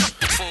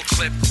 Full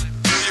clip.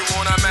 You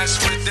wanna mess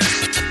with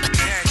this?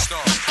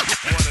 Gangstar,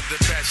 one of the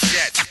best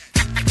yet.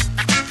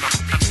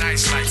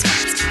 Nice like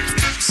that.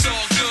 It's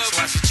all good.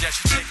 So I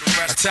suggest you take a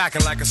rest.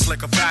 Attacking like a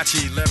slick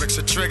Apache. Lyrics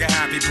are trigger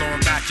happy.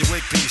 Blowing back your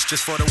wig piece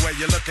just for the way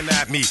you're looking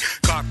at me.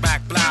 Cock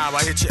back, blow.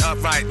 I hit you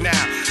up right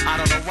now. I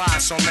don't know why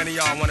so many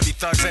y'all wanna be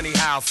thugs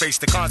anyhow. Face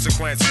the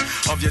consequence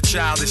of your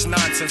childish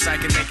nonsense. I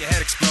can make your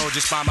head explode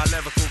just by my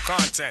lyrical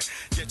content.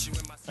 Get you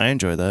in my I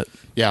enjoy that.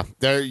 Yeah,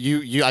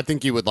 you. I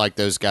think you would like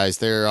those guys.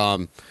 They're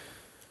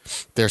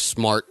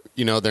smart.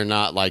 They're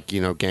not like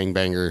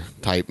gangbanger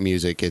type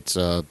music. It's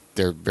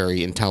they're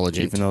very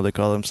intelligent. Even though they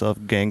call themselves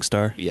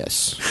Gangstar.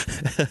 Yes.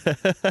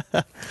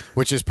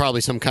 Which is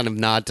probably some kind of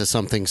nod to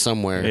something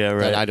somewhere Yeah, right.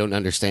 that I don't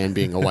understand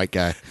being a white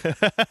guy.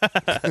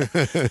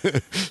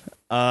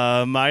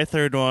 My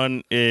third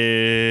one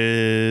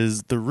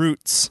is The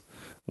Roots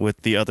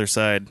with The Other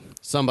Side.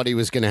 Somebody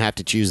was going to have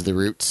to choose The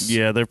Roots.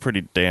 Yeah, they're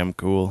pretty damn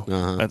cool.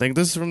 Uh-huh. I think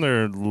this is from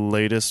their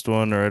latest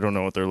one, or I don't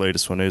know what their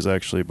latest one is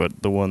actually,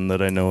 but the one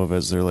that I know of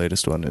as their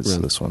latest one is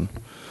Really? this one.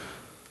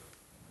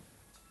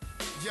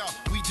 Yo,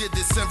 we did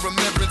this in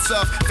remembrance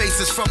of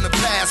faces from the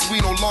past we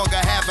no longer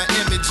have an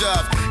image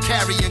of.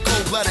 Carrying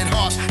cold-blooded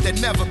hearts that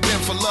never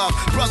been for love.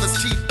 Brothers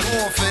keep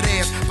going for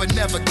theirs, but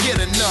never get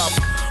enough.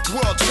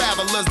 World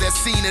travelers that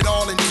seen it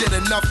all and did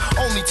enough,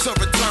 only to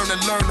return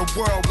and learn the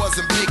world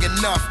wasn't big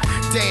enough.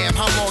 Damn,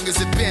 how long has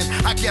it been?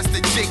 I guess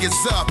the jig is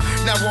up.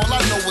 Now all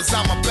I know is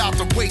I'm about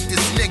to wake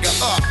this nigga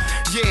up.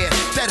 Yeah,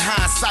 that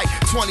hindsight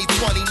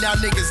 2020. Now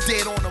niggas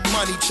dead on the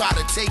money. Try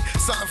to take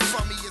something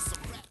from me. It's a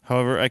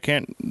However, I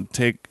can't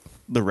take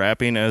the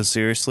rapping as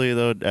seriously,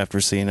 though,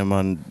 after seeing him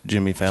on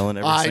Jimmy Fallon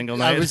every single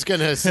night. I was going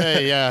to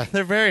say, yeah.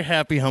 They're very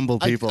happy, humble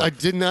people. I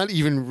did not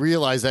even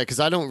realize that because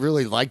I don't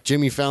really like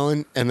Jimmy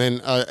Fallon. And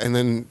then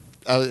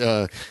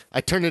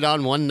I turned it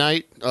on one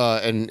night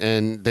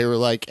and they were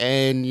like,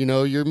 and, you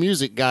know, your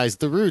music guys,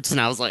 The Roots. And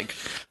I was like,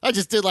 I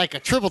just did like a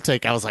triple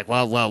take. I was like,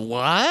 well,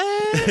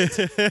 what?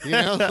 You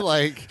know,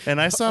 like. And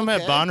I saw him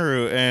at Okay.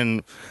 Bonnaroo,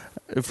 and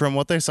from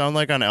what they sound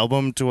like on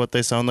album to what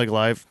they sound like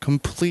live,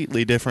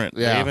 completely different.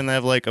 Yeah. They even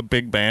have like a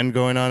big band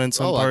going on in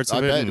some parts I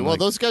of it. bet. and, Well, like,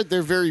 those guys,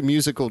 they're very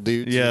musical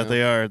dudes. yeah, you know?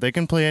 they are. They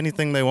can play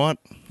anything they want.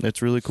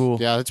 It's really cool.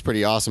 Yeah, that's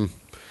pretty awesome.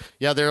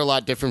 Yeah, they're a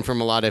lot different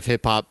from a lot of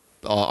hip hop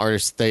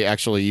artists. They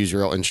actually use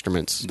real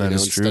instruments. That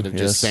is true, instead of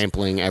just yes.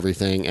 sampling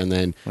everything and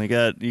then. You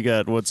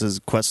got what's his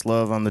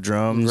Questlove on the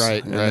drums,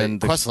 Right. and then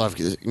the-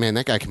 Questlove, man,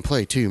 that guy can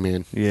play too,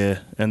 man.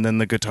 yeah, and then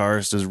the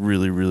guitarist is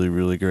really, really,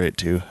 really great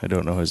too. I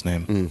don't know his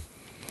name.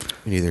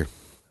 Neither.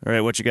 All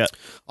right, what you got?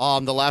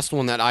 The last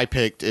one that I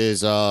picked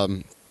is a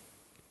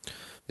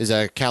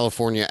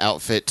California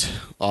outfit.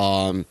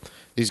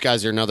 These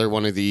guys are another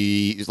one of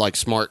the like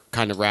smart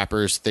kind of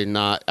rappers. They're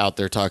not out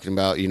there talking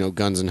about, you know,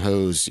 guns and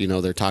hoes. You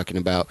know, they're talking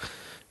about,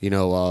 you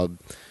know,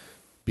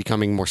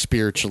 becoming more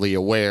spiritually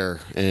aware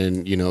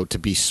and, you know, to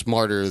be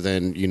smarter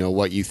than, you know,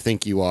 what you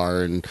think you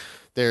are. And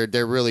they're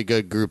a really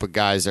good group of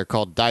guys. They're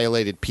called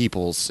Dilated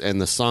Peoples. And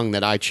the song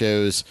that I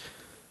chose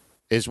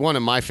is one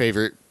of my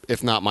favorite,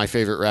 if not my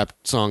favorite rap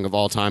song of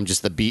all time.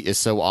 Just the beat is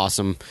so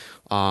awesome.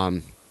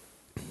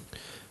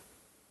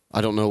 I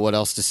don't know what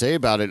else to say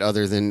about it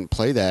other than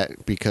play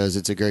that because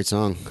it's a great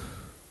song.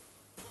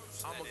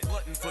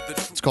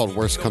 It's called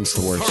Worst Comes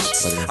to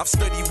Worst. by the way. I've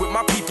studied with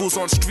my peoples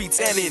on streets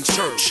and in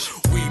church.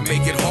 We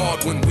make it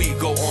hard when we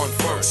go on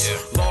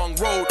first. Long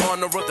road,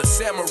 honor of the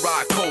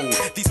samurai code.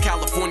 These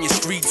California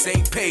streets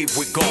ain't paved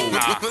with gold.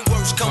 When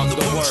worst come to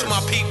worst, my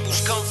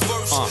peoples come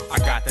first. I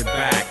got the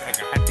bag.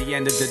 At the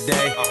end of the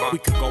day, we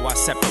could go our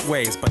separate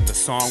ways, but the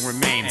song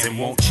remains and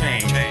won't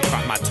change.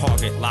 Got my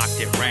target locked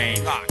at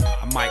range.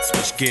 I might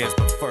switch gears,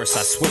 but first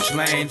I switch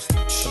lanes.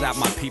 Without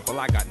my people,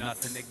 I got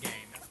nothing to gain.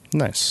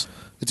 Nice.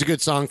 It's a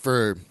good song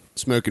for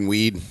smoking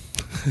weed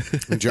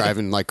and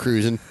driving, like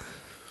cruising.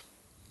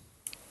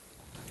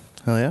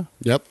 Hell yeah.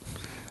 Yep.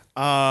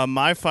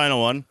 My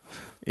final one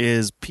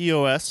is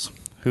POS,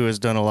 who has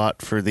done a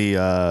lot for the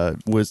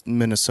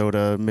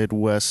Minnesota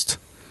Midwest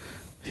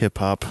hip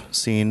hop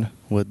scene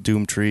with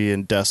Doomtree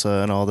and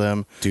Dessa and all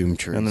them.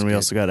 Doomtree. And then we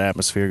also got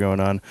Atmosphere going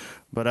on.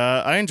 But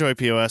I enjoy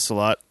POS a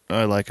lot.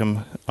 I like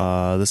him.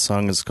 This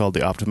song is called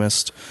The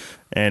Optimist,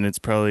 and it's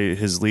probably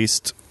his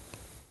least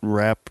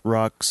rap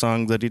rock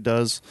song that he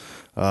does.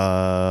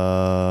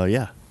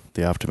 Yeah,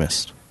 The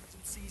Optimist.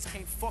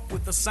 Can't fuck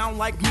with a sound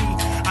like me.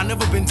 I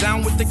never been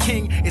down with the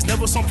king. It's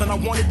never something I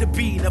wanted to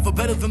be. Never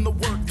better than the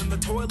work, than the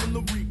toil and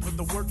the reap. But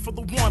the work for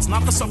the wants,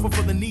 not the suffer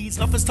for the needs.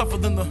 Nothing's tougher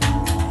than the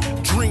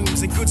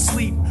dreams and good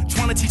sleep.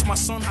 Trying to teach my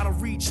son how to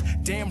reach.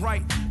 Damn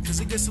right, cause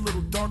it gets a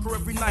little darker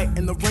every night.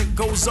 And the rent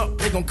goes up,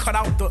 they gon' cut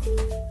out the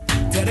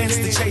dead ends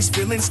to chase,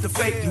 feelings to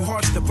fake, new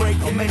hearts to break,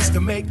 amends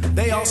to make.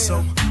 They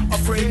also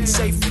afraid and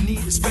safe, we need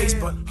the space.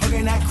 But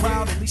hugging that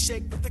crowd, at least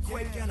shake with the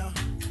quake and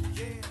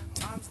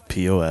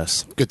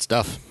POS. Good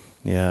stuff.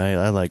 Yeah,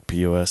 I like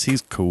POS.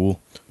 He's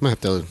cool. I'm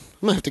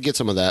gonna have to get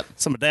some of that.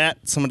 Some of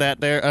that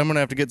there. I'm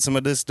gonna have to get some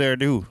of this there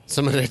too.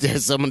 Some of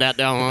that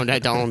down.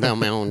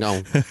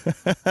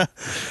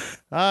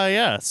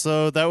 Yeah,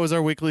 so that was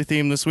our weekly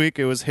theme this week.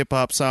 It was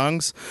hip-hop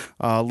songs.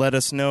 Let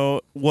us know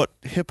what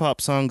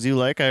hip-hop songs you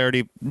like. I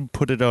already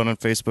put it out on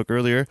Facebook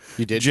earlier.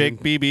 You did?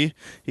 Jake Beebe,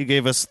 he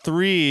gave us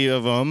 3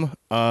 of them.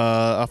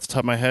 Off the top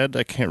of my head,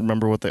 I can't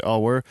remember what they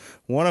all were.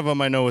 One of them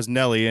I know was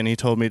Nelly, and he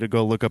told me to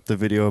go look up the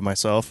video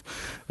myself,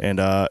 and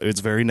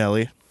it's very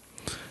Nelly.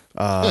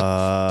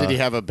 Did he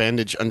have a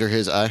bandage under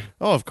his eye?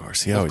 Oh, of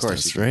course. He always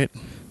course does, he did. right?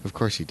 Of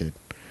course he did.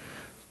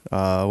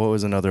 What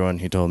was another one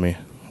he told me?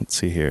 Let's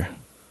see here.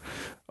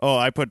 Oh,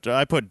 I put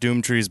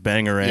Doomtree's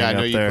Bangarang Yeah, I know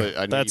up you there. put.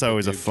 I know That's you put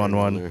always a Doomtree fun on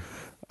one. there.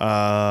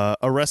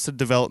 Arrested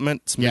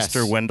Development's Yes.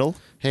 Mr. Wendell.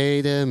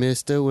 Hey there,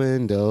 Mr.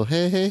 Wendell.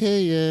 Hey, hey,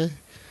 hey, yeah.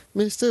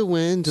 Mr.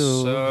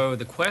 Wendell. So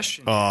the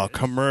question Oh,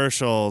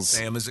 commercials.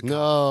 Sam is a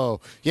No.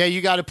 Yeah,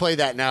 you got to play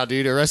that now,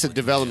 dude. Arrested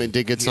Development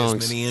did good He has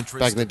songs many interests,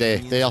 back in the day.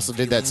 They also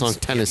did that song,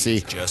 opinions, Tennessee.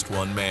 and he's just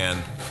one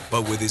man,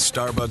 but with his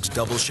Starbucks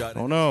double shot,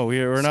 Oh no,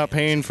 we're not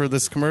paying for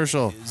this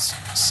commercial. is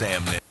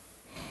Sam Nick.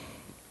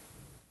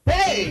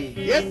 Hey,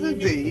 yes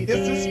indeed.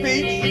 This is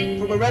speech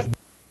from Arrested.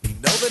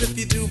 Know that if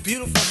you do,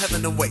 beautiful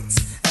heaven awaits.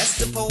 As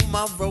to pull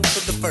my rope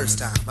for the first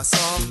time, I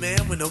saw a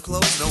man with no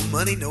clothes, no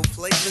money, no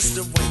plate,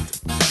 Mr.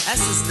 Wendell.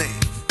 That's his name.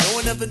 No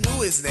one ever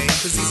knew his name,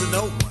 cause he's a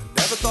no one.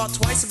 Never thought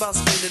twice about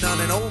spending on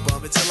an old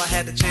bum until I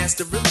had the chance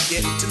to really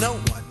get to know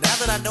one. Now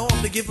that I know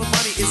him, to give him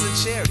money isn't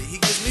charity. He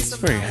gives me some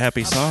It's a very money,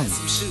 happy I buy song.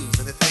 some shoes,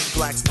 and I think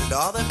blacks spend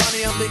all their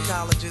money on big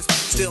colleges.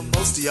 Still,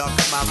 most of y'all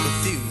come out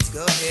confused.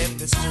 Go ahead,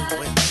 Mr.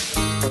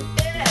 Wendell.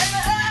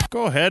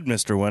 Go ahead,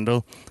 Mr.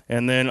 Wendell.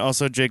 And then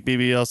also Jake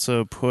Beebe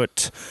also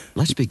put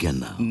Let's begin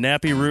now.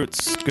 Nappy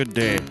Roots, Good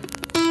Day.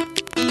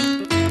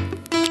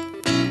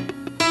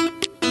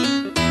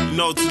 You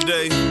know,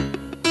 today,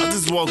 I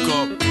just woke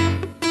up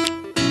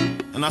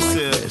and I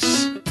said,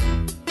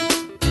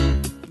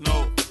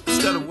 no,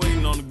 instead of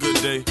waiting on a good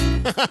day,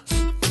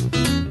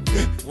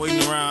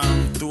 waiting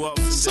around throughout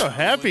the So day,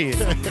 happy. waiting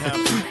for something to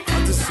happen,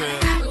 I just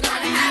said, We're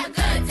gonna have a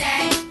good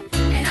day,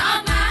 and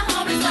all my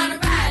homies gonna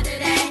ride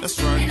today. that's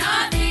right. And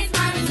all these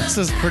mommies This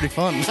is pretty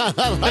fun.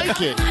 I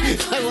like it.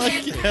 I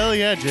like it. Hell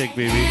yeah, Jake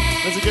Beebe.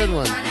 That's a good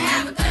one. gonna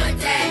have a good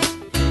day,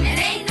 and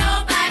ain't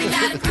nobody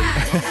gotta cry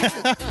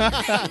today.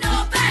 Ain't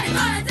nobody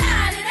gonna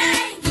die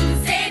today. You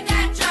can save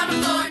that trouble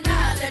for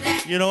another day.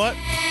 You know what?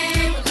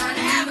 Hey, we're gonna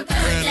have a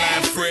good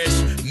day.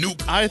 Fresh, new.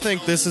 I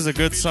think this is a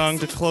good song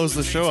to close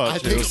the show out I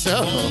to. think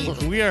so.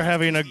 We are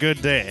having a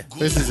good day.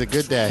 This is a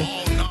good day.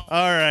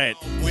 All right.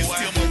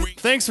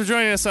 Thanks for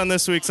joining us on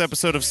this week's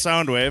episode of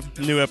Soundwave.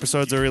 New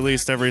episodes are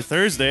released every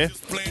Thursday.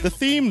 The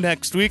theme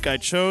next week I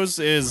chose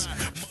is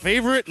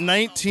favorite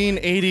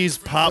 1980s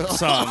pop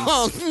songs.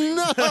 Oh,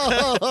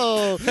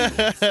 no.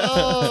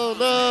 Oh,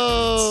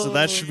 no. So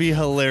that should be a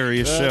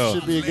hilarious That show.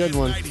 should be a good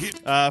one.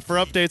 For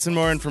updates and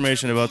more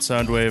information about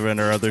Soundwave and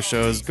our other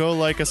shows, go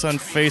like us on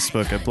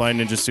Facebook at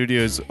Blind Ninja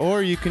Studios,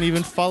 or you can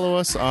even follow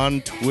us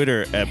on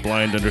Twitter at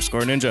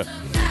blind_ninja.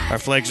 Our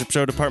flagship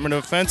show, Department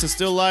of Offense, is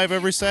still live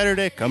every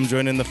Saturday. Come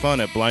join in the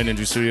fun at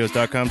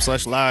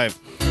blindninjastudios.com/live.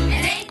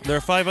 There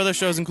are 5 other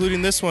shows,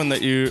 including this one,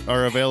 that you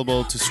are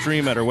available to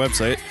stream at our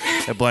website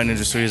at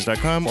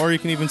blindninjastudios.com, or you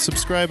can even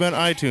subscribe on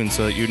iTunes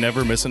so that you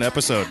never miss an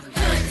episode.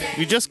 If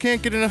you just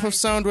can't get enough of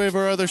Soundwave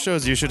or other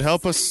shows, you should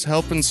help and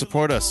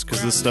support us,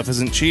 because this stuff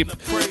isn't cheap.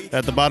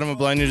 At the bottom of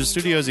Blind Ninja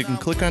Studios, you can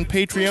click on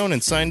Patreon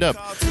and sign up.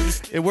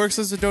 It works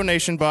as a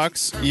donation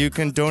box. You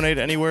can donate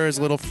anywhere as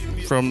little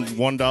from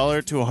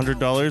 $1 to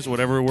 $100,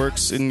 whatever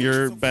works in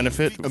your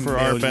benefit. For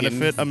our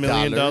benefit, $1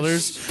 million.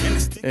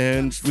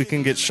 And we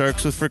can get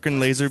sharks with frickin'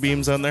 laser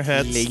beams on their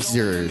heads.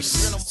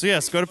 Lasers. So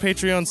yes, go to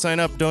Patreon, sign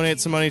up, donate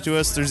some money to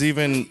us. There's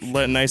even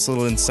nice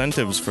little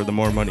incentives for the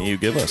more money you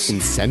give us.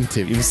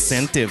 Incentives.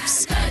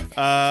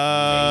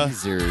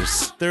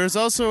 Lasers. There's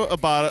also a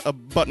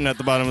button at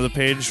the bottom of the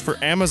page for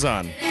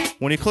Amazon.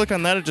 When you click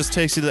on that, it just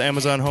takes you to the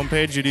Amazon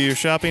homepage. You do your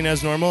shopping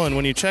as normal, and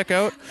when you check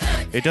out,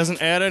 it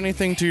doesn't add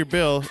anything to your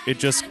bill. It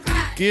just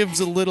gives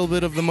a little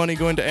bit of the money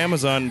going to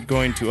Amazon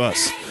going to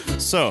us.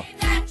 So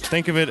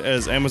think of it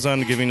as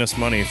Amazon giving us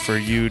money for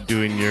you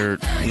doing your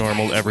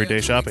normal everyday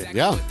shopping.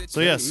 Yeah.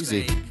 So yes,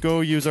 go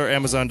use our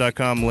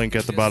Amazon.com link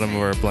at the bottom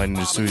of our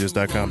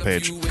blindninjastudios.com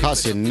page.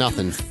 Costs you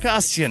nothing.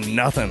 Costs you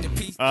nothing.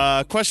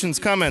 Questions,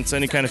 comments,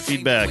 any kind of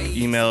feedback,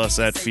 email us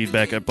at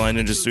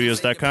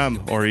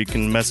feedback@blindninjastudios.com, or you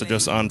can message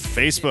us on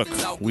Facebook.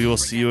 We will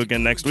see you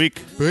again next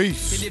week.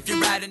 Peace.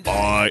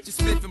 Bye.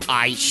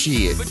 I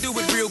shit.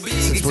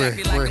 Since we're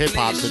hip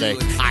hop today.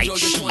 I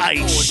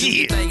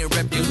shit.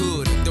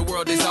 The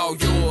world is all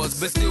yours,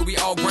 but still we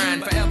all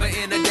grind forever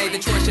in a day. The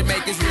choice you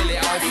make is really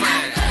all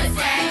fine.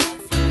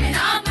 And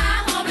all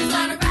my homies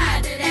gonna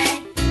ride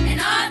today. And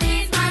all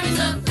these mommies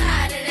look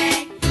fly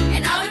today.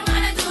 And all we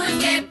wanna do is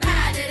get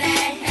by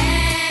today.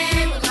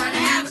 Hey, we're gonna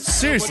have a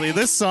Seriously,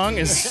 this song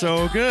is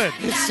so good.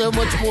 It's so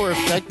much more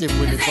effective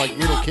when it's like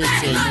little kids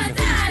saying, you know,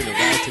 who's gonna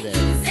ride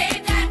today.